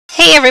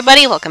Hey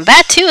everybody, welcome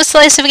back to A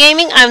Slice of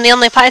Gaming. I'm the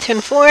only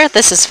Python 4.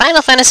 This is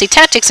Final Fantasy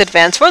Tactics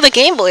Advance for the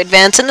Game Boy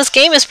Advance, and this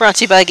game is brought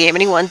to you by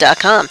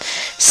GameAnyone.com.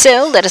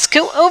 So, let us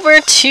go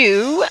over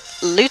to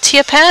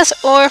Lutia Pass,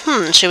 or,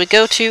 should we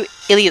go to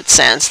Iliot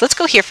Sands? Let's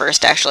go here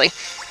first, actually.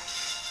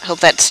 I hope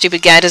that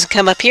stupid guy doesn't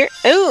come up here.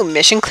 Oh,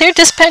 mission clear,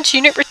 dispatch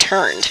unit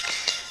returned.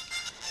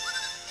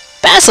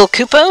 Basil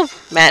Kupo,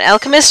 Mad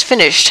Alchemist,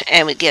 finished.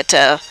 And we get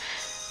a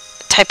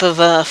type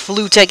of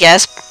flute, I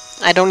guess.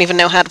 I don't even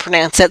know how to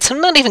pronounce it, so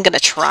I'm not even going to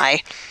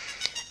try.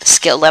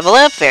 Skill level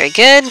up, very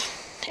good.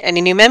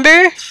 Any new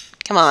member?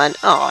 Come on.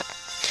 Oh.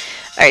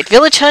 Alright,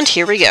 village hunt,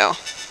 here we go.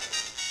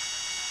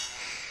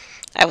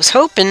 I was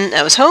hoping.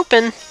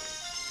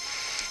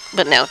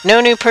 But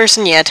no new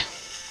person yet.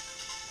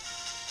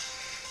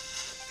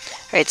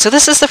 Alright, so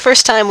this is the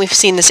first time we've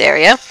seen this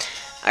area.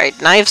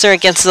 Alright, knives are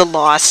against the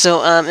law,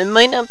 so it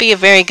might not be a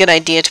very good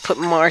idea to put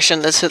Marsh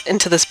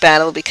into this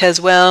battle because,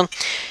 well,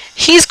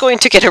 he's going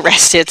to get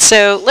arrested,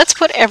 so let's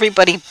put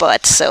everybody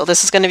but. So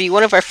this is going to be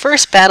one of our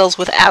first battles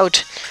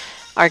without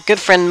our good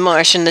friend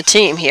Marsh in the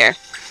team here.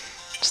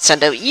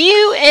 Send out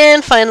you,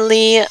 and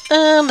finally,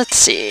 let's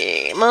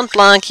see, Mont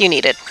Blanc, you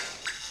need it.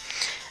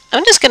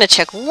 I'm just going to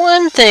check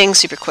one thing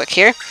super quick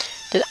here.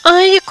 Did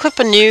I equip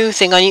a new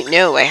thing on you?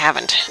 No, I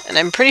haven't. And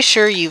I'm pretty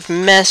sure you've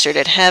mastered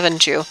it,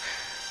 haven't you?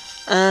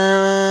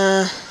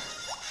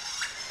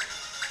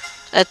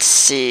 Let's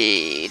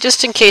see,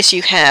 just in case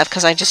you have,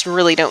 because I just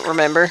really don't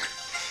remember.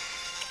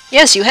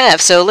 Yes, you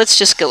have, so let's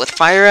just go with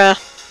Fyra.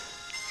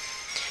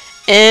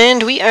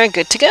 And we are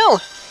good to go.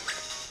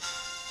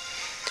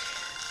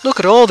 Look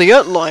at all the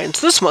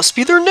antlions, this must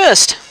be their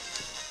nest.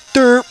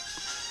 Derp.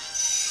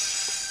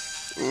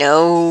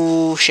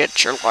 No shit,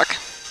 Sherlock.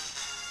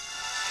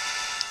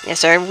 Yes,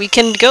 sir, we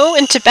can go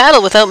into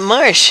battle without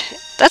Marsh.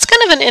 That's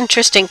kind of an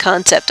interesting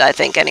concept, I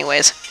think,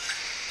 anyways.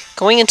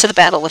 Going into the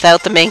battle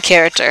without the main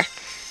character.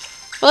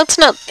 Well, it's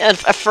not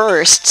a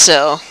first,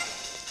 so...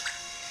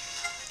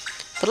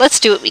 But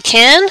let's do what we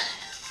can.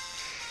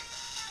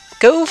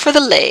 Go for the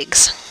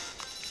legs.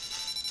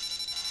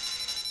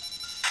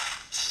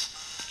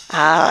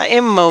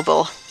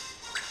 Immobile.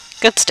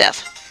 Good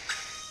stuff.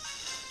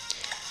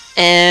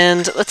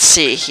 And let's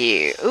see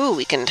here. Ooh,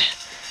 we can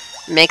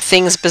make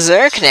things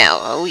berserk now.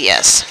 Oh,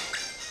 yes.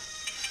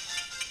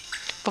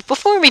 But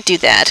before we do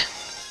that,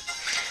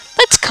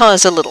 let's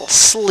cause a little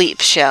sleep,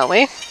 shall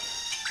we?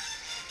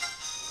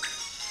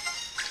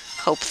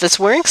 Hope this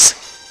works.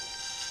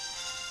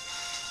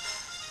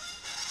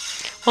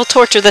 We'll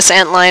torture this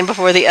antlion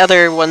before the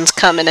other ones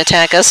come and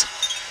attack us.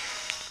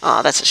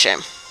 Aw, that's a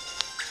shame.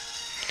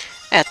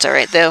 That's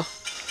alright, though.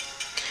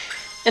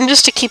 And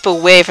just to keep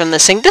away from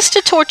this thing, just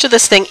to torture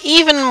this thing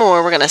even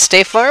more, we're going to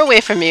stay far away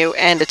from you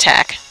and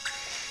attack.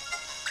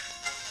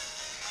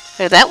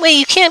 So that way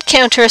you can't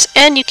counter us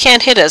and you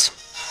can't hit us.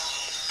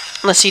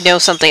 Unless you know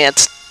something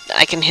that's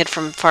I can hit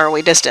from far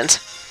away distance.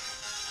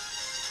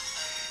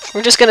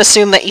 We're just going to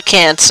assume that you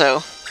can't,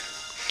 so...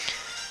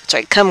 That's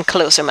right, come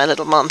closer, my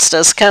little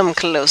monsters. Come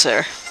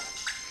closer.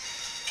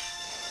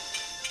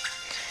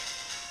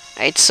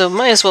 Alright, so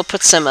might as well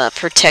put some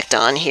Protect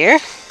on here.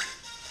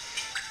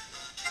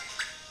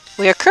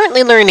 We are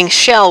currently learning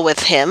Shell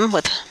with him,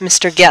 with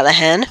Mr.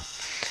 Gallahan,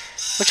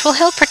 which will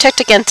help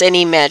protect against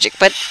any magic,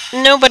 but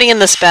nobody in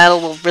this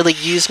battle will really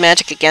use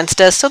magic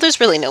against us, so there's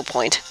really no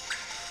point.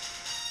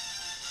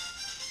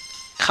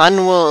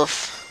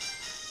 Cunwulf.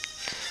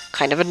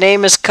 Kind of a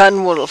name is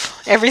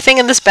Cunwulf. Everything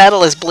in this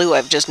battle is blue,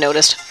 I've just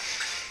noticed.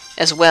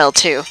 As well,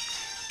 too.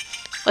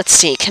 Let's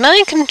see, can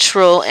I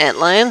control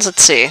antlions?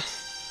 Let's see.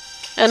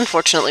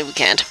 Unfortunately, we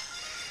can't.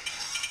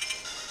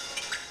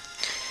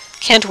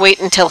 Can't wait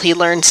until he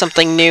learns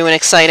something new and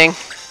exciting.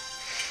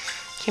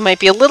 He might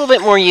be a little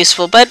bit more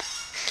useful, but...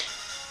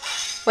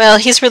 Well,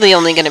 he's really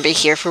only going to be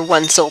here for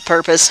one sole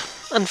purpose.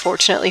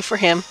 Unfortunately for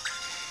him.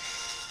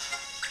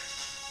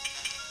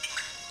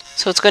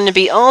 So it's going to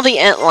be all the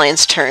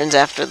antlions' turns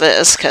after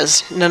this,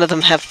 because none of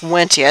them have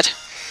went yet.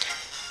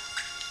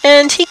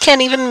 And he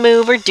can't even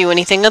move or do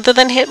anything other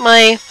than hit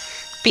my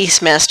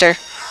Beastmaster.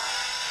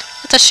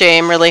 It's a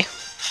shame, really.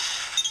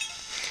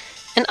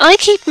 And I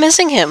keep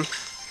missing him.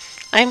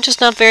 I'm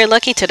just not very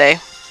lucky today.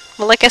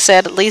 Well, like I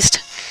said, at least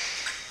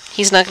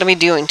he's not going to be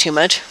doing too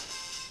much.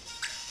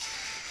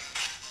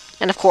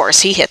 And of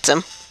course, he hits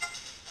him.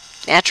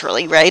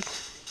 Naturally, right?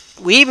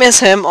 We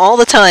miss him all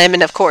the time,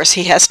 and of course,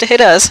 he has to hit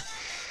us.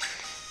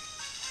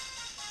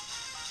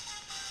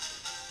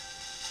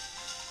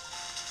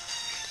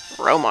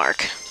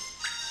 Romark.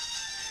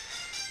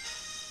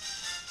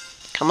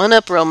 Come on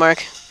up,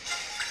 Romark.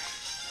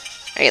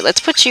 Alright, let's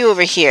put you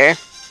over here.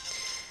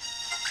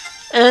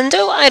 And,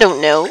 oh, I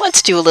don't know.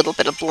 Let's do a little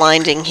bit of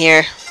blinding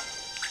here.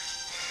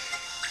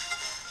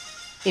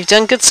 You've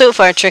done good so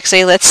far,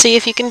 Trixie. Let's see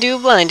if you can do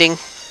blinding.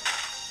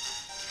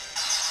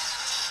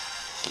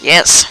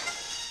 Yes.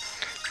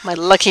 My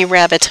lucky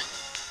rabbit.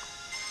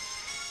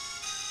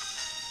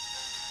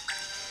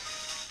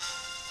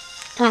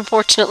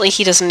 Unfortunately,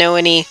 he doesn't know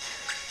any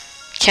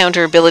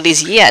counter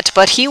abilities yet,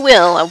 but he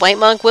will. A White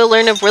Monk will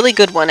learn a really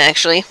good one,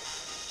 actually.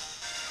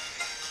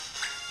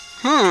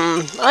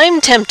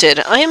 I'm tempted.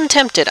 I am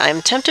tempted. I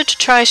am tempted to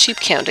try sheep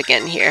count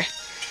again here.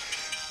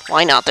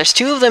 Why not? There's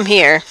 2 of them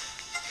here.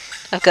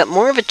 I've got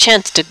more of a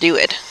chance to do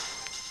it.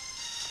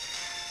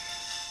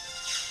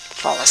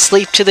 Fall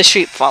asleep to the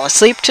sheep. Fall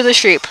asleep to the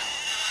sheep.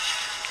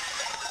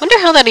 Wonder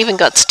how that even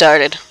got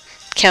started.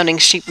 Counting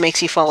sheep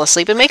makes you fall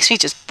asleep. It makes me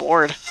just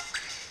bored.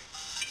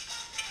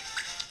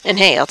 And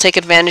hey, I'll take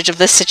advantage of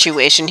this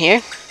situation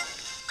here.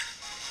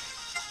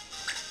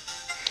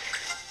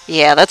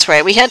 Yeah, that's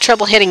right. We had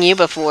trouble hitting you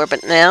before,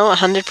 but now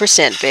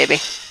 100%, baby.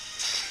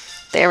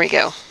 There we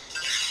go.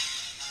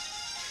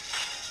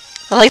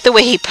 I like the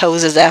way he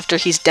poses after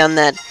he's done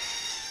that.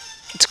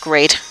 It's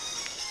great.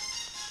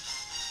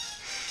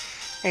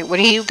 Alright, what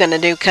are you gonna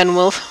do,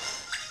 Cunwolf?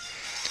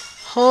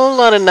 Whole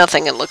lot of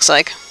nothing, it looks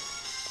like.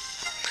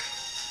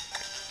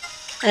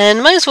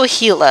 And might as well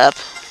heal up.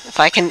 If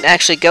I can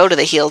actually go to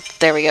the heal.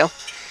 There we go.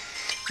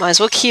 Might as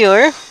well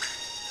cure.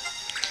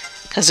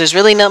 Because there's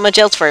really not much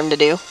else for him to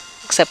do.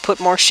 Except put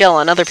more shell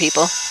on other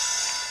people.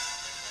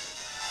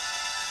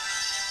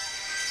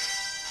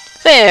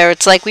 There,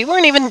 it's like we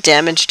weren't even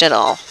damaged at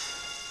all.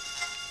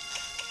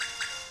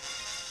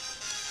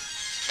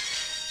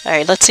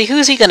 Alright, let's see,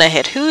 who's he gonna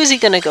hit? Who is he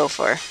gonna go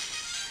for?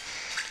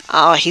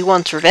 Ah, he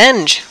wants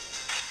revenge.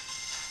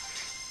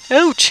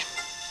 Ouch!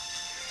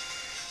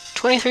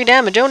 23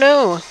 damage, oh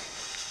no! Let's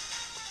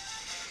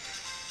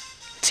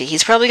see,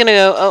 he's probably gonna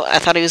go... Oh, I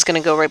thought he was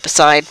gonna go right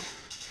beside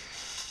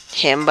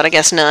him, but I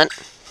guess not.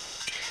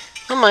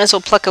 I might as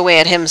well pluck away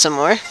at him some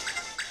more.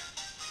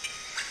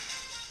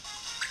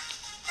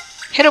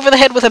 Hit over the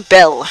head with a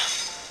bell.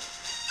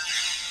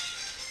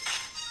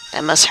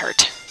 That must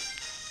hurt.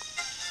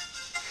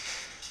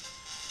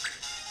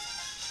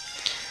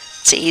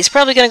 Let's see, he's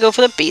probably going to go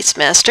for the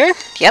Beastmaster.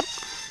 Yep.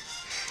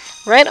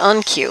 Right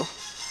on cue.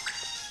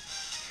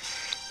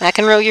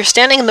 McEnroe, you're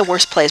standing in the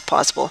worst place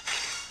possible.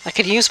 I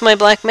could use my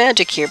black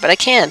magic here, but I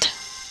can't.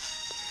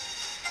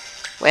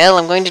 Well,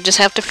 I'm going to just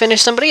have to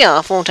finish somebody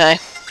off, won't I?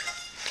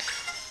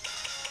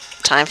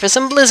 Time for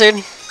some blizzard.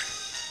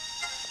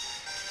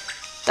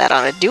 That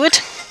ought to do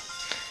it.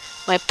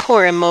 My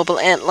poor immobile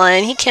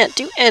antlion, he can't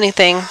do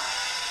anything.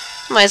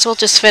 Might as well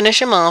just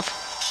finish him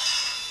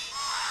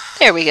off.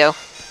 There we go.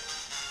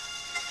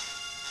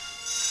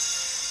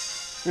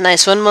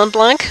 Nice one, Mont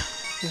Blanc.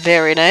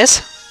 Very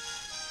nice.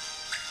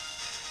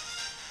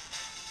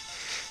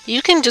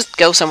 You can just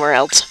go somewhere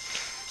else.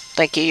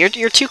 Thank you.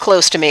 You're too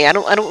close to me. I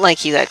don't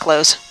like you that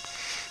close.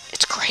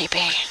 It's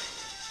creepy.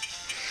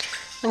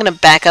 I'm gonna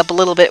back up a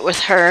little bit with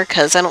her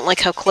because I don't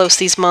like how close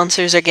these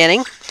monsters are getting.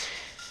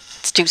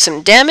 Let's do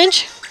some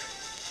damage.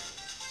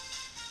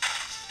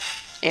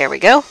 There we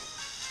go.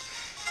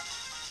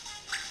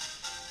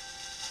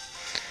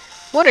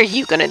 What are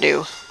you gonna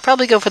do?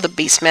 Probably go for the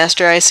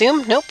Beastmaster, I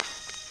assume. Nope.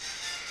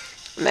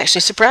 I'm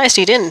actually surprised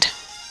he didn't.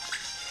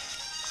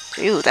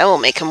 Ooh, that will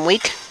make him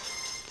weak.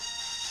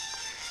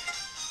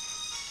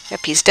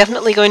 Yep, he's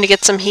definitely going to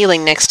get some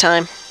healing next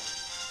time.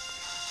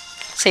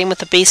 Same with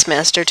the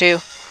Beastmaster, too.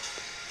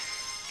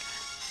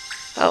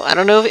 Oh, I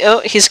don't know if... Oh,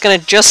 he's going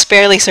to just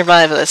barely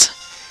survive this.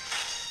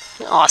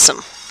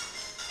 Awesome.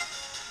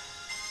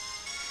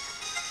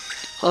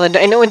 Well,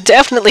 I know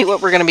definitely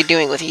what we're going to be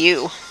doing with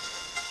you.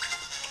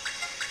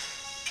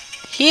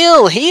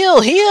 Heal!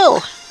 Heal!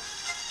 Heal!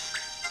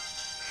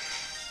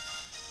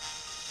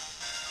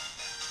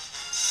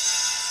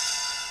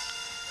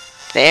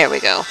 There we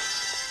go.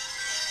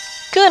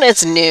 Good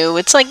as new.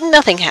 It's like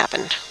nothing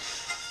happened.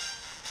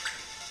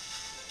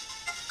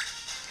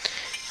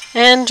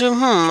 And,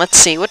 let's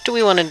see. What do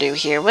we want to do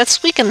here?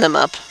 Let's weaken them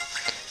up.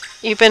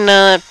 You've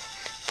been,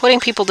 putting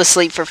people to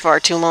sleep for far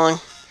too long.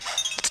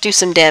 Let's do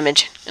some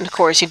damage. And, of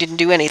course, you didn't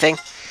do anything.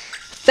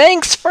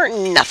 Thanks for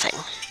nothing.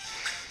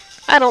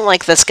 I don't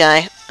like this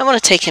guy. I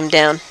want to take him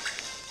down.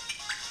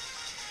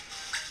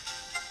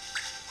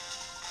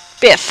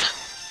 Biff.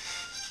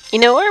 You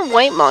know, our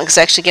white monk's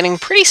actually getting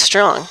pretty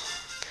strong.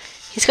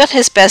 He's got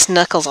his best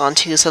knuckles on,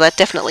 too, so that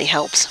definitely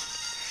helps.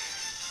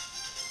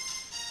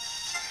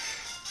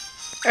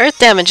 Earth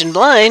damage and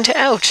blind.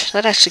 Ouch.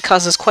 That actually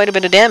causes quite a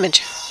bit of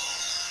damage.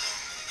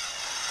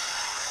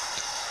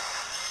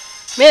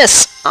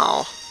 Miss.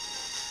 Oh.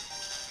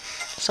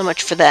 So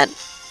much for that.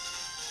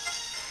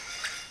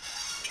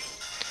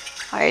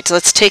 Alright, so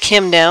let's take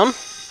him down,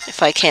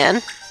 if I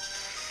can.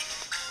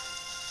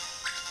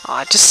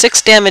 Aw, just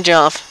 6 damage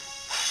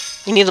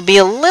off. You need to be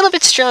a little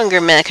bit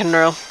stronger,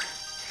 McEnroe.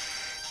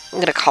 I'm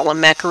gonna call him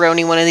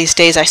Macaroni one of these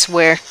days, I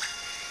swear.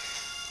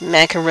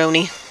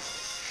 Macaroni.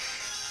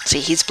 See,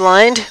 he's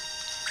blind.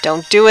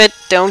 Don't do it.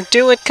 Don't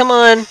do it. Come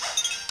on.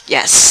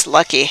 Yes,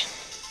 lucky.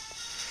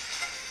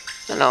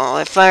 No,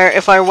 if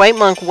our white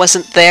monk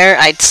wasn't there,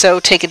 I'd so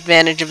take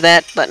advantage of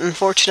that, but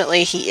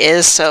unfortunately he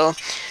is, so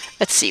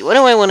let's see. What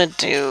do I want to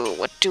do?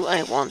 What do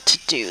I want to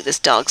do? This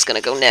dog's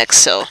gonna go next,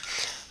 so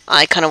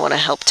I kind of want to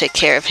help take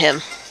care of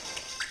him.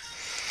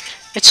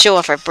 Let's show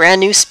off our brand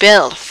new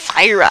spell,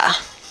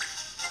 Fira.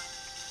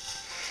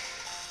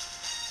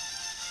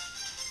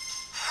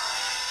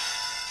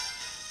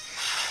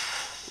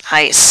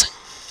 Nice.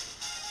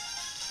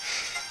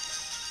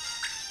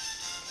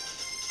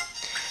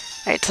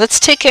 Alright, so let's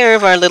take care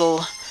of our little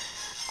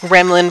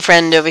gremlin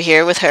friend over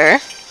here with her.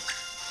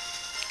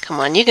 Come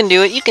on, you can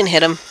do it. You can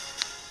hit him.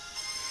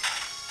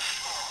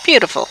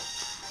 Beautiful.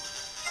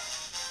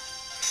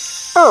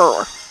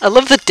 I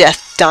love the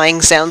death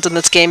dying sounds in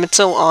this game. It's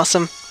so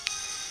awesome.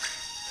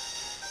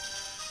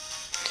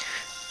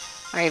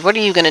 Alright, what are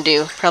you gonna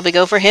do? Probably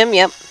go for him?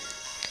 Yep.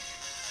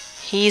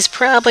 He's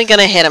probably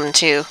gonna hit him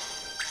too.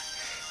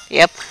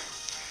 Yep.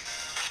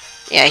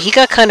 Yeah, he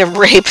got kind of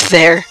raped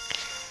there.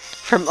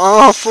 From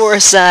all four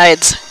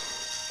sides.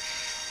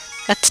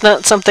 That's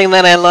not something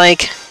that I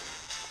like.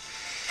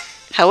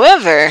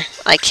 However,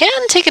 I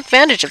can take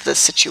advantage of this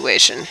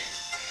situation.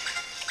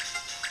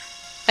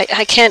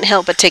 I can't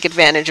help but take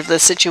advantage of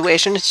this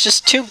situation. It's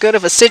just too good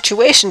of a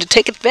situation to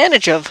take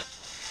advantage of.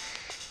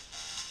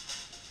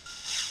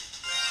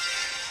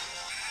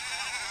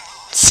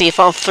 See if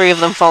all three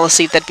of them fall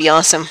asleep. That'd be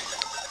awesome.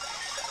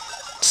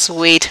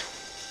 Sweet.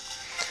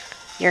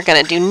 You're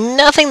gonna do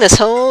nothing this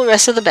whole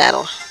rest of the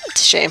battle.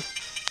 It's a shame.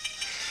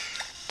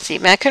 See,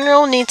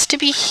 Mackenroll needs to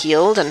be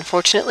healed.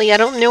 Unfortunately, I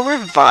don't know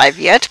Revive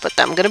yet, but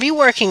I'm gonna be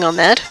working on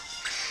that.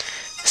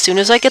 As soon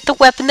as I get the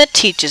weapon that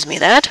teaches me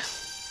that.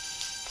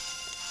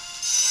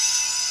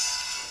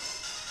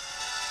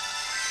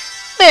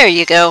 There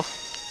you go.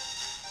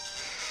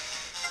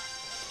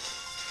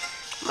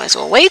 Might as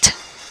well wait.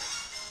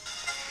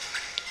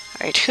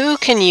 Alright, who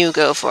can you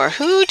go for?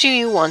 Who do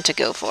you want to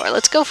go for?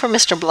 Let's go for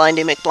Mr.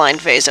 Blindy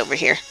McBlindface over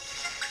here.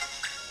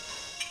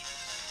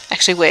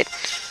 Actually, wait.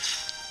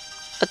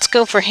 Let's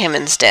go for him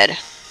instead.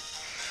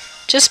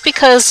 Just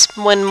because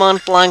when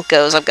Mont Blanc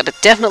goes, I've got to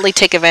definitely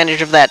take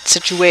advantage of that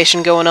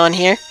situation going on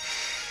here.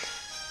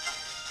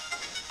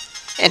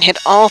 And hit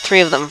all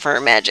three of them for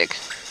magic.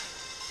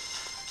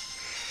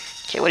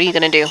 Okay, what are you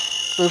gonna do?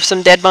 Move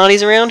some dead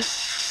bodies around?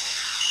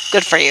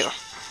 Good for you.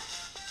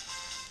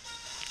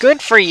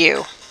 Good for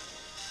you.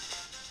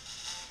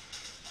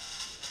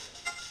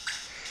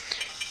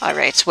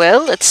 Alright,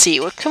 well, let's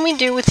see. What can we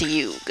do with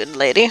you, good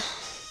lady?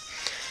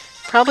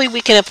 Probably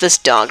weaken up this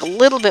dog a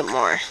little bit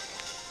more.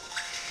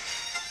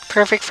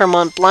 Perfect for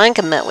Mont Blanc,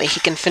 and that way he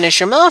can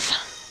finish him off.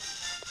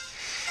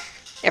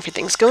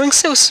 Everything's going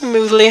so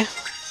smoothly.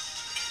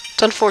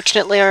 It's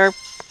unfortunately our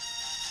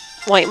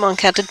white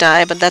monk had to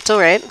die, but that's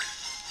alright.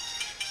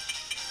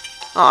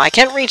 Oh, I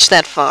can't reach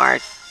that far.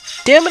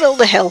 Damn it all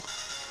to hell.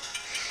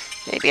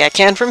 Maybe I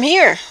can from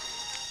here.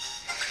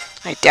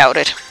 I doubt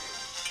it.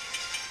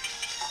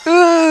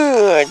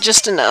 Ooh,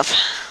 just enough.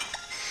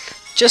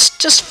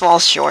 Just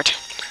falls short.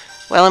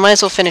 Well, I might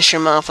as well finish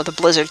him off with a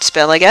blizzard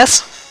spell, I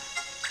guess.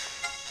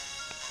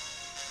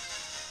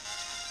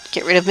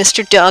 Get rid of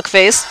Mr.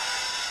 Dogface.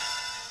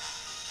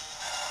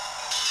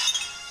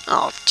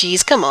 Oh,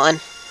 jeez, come on.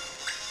 Of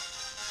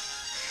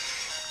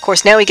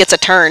course, now he gets a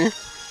turn.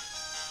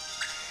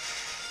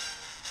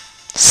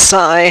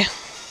 Sigh.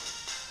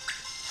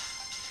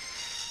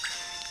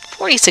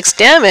 46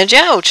 damage,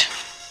 ouch!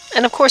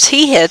 And of course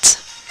he hits.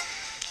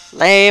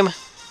 Lame.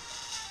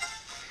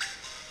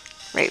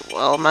 Right,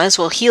 well, might as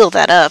well heal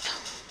that up.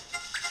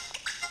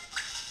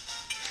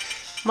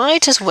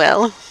 Might as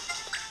well.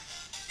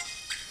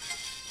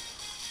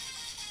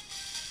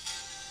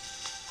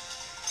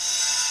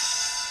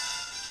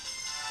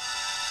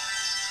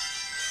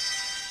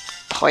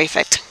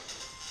 Perfect.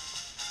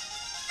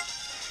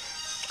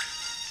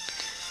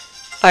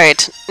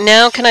 Alright,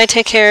 now can I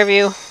take care of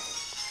you?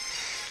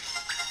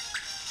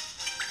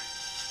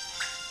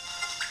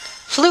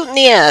 Flute in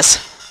the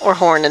ass. Or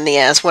horn in the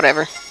ass,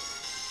 whatever.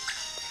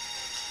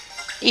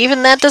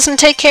 Even that doesn't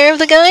take care of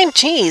the guy?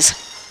 Jeez.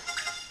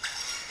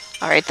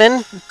 Alright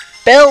then,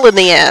 bell in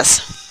the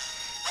ass.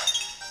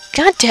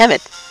 God damn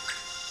it.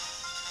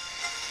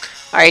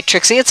 Alright,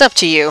 Trixie, it's up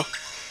to you.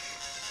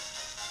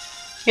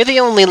 You're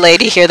the only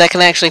lady here that can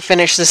actually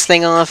finish this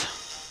thing off.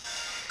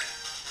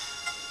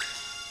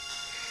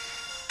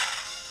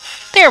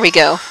 There we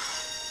go.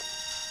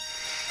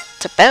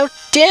 It's about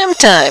damn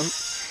time.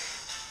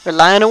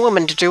 Rely on a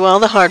woman to do all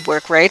the hard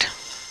work, right?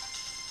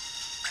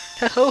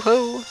 Ho ho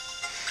ho.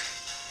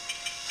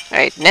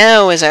 Alright,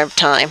 now is our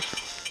time.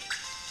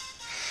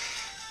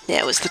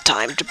 Now is the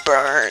time to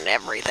burn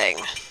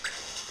everything.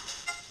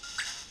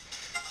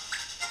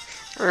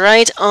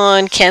 Right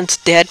on Kent's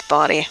dead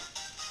body.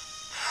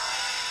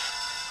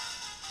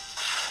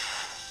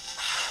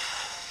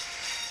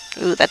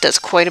 Ooh, that does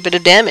quite a bit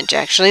of damage,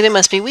 actually. They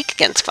must be weak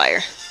against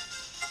fire.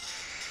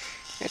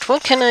 Right,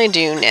 what can I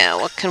do now?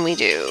 What can we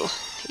do?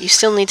 You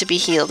still need to be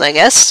healed, I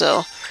guess,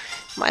 so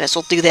might as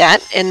well do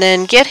that. And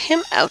then get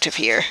him out of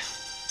here.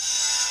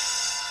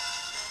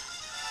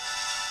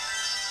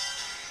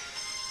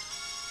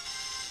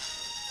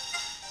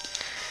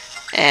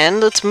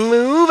 And let's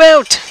move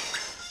out!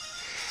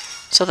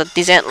 So that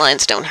these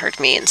antlines don't hurt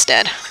me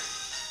instead.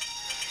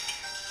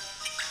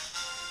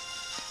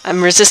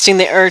 I'm resisting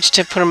the urge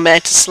to put him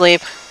back to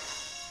sleep.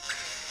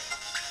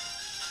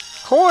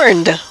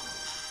 Horned!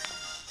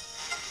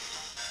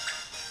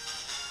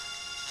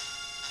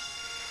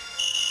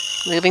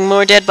 Moving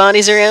more dead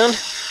bodies around?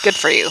 Good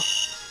for you.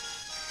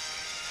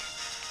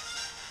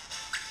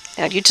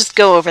 Now you just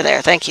go over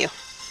there, thank you.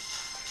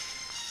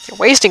 You're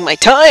wasting my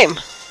time!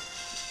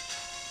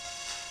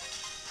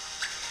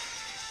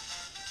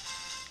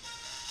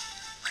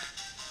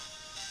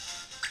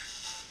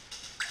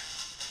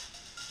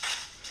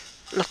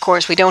 And of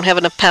course, we don't have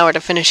enough power to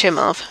finish him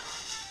off.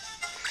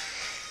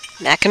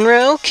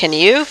 McEnroe, can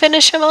you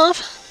finish him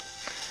off?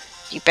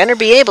 You better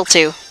be able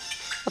to.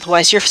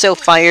 Otherwise, you're so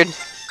fired.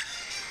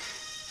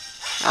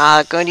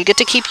 Ah, good, you get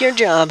to keep your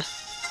job.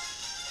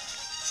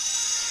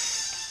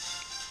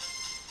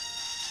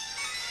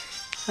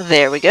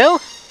 There we go.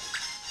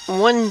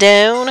 One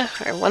down,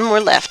 or one more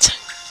left.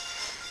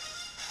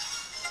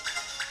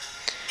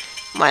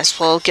 Might as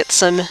well get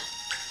some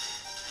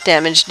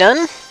damage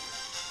done.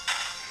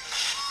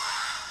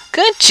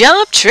 Good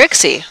job,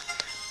 Trixie.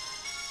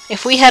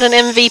 If we had an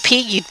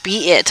MVP, you'd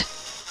be it.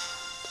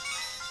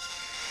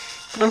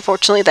 But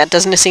unfortunately, that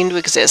doesn't seem to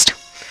exist.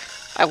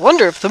 I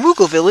wonder if the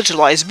Moogle Village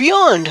lies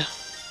beyond.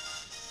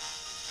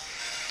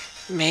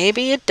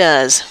 Maybe it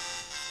does.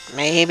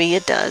 Maybe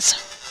it does.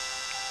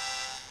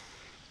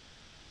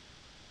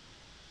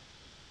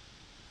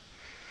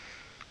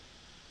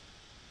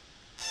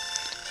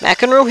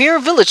 McEnroe here,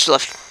 village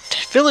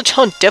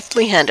hunt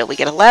deftly handled. We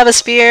get a lava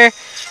spear,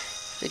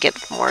 we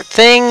get more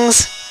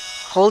things,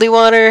 holy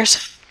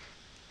waters,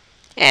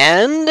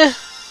 and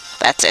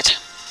that's it.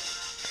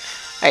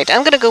 Alright,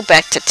 I'm gonna go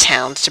back to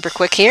town super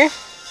quick here.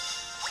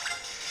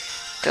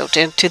 Go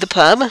to the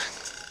pub.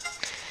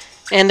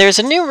 And there's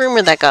a new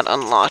rumor that got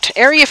unlocked.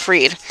 Area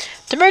freed.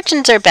 The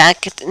merchants are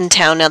back in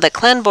town now that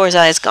Clan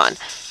Borzai is gone.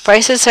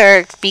 Prices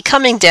are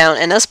coming down,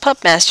 and us pub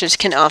masters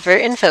can offer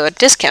info at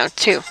discount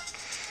too.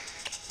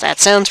 That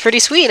sounds pretty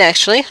sweet,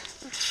 actually.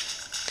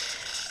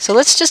 So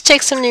let's just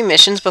take some new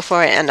missions before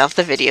I end off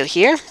the video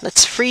here.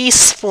 Let's free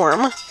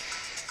Swarm.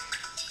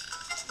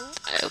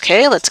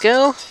 Okay, let's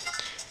go.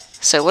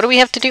 So what do we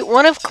have to do?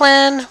 One of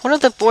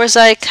the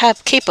Borzai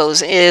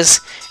capos is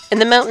in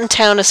the mountain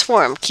town of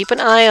Swarm. Keep an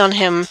eye on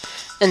him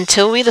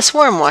until the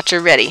Swarm Watch are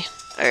ready.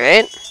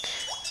 Alright?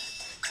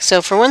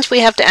 So for once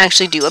we have to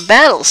actually do a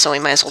battle, so we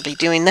might as well be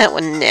doing that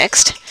one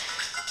next.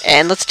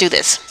 And let's do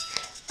this.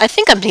 I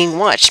think I'm being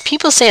watched.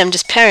 People say I'm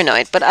just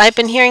paranoid, but I've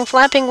been hearing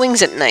flapping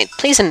wings at night.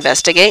 Please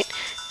investigate.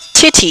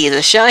 Titty,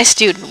 the shy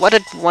student. What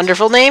a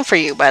wonderful name for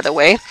you, by the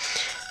way.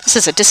 This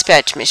is a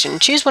dispatch mission.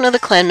 Choose one of the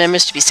clan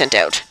members to be sent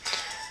out.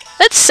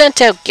 Let's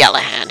send out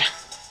Galahad.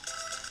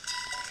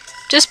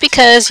 Just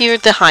because you're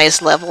at the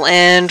highest level,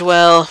 and,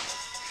 well,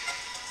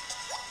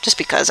 just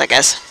because, I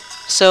guess.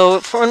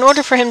 So, in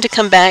order for him to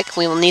come back,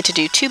 we will need to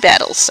do 2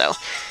 battles, so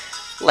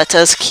let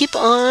us keep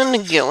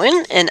on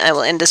going, and I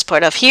will end this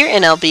part off here,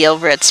 and I'll be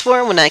over at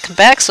Swarm when I come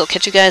back, so I'll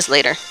catch you guys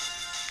later.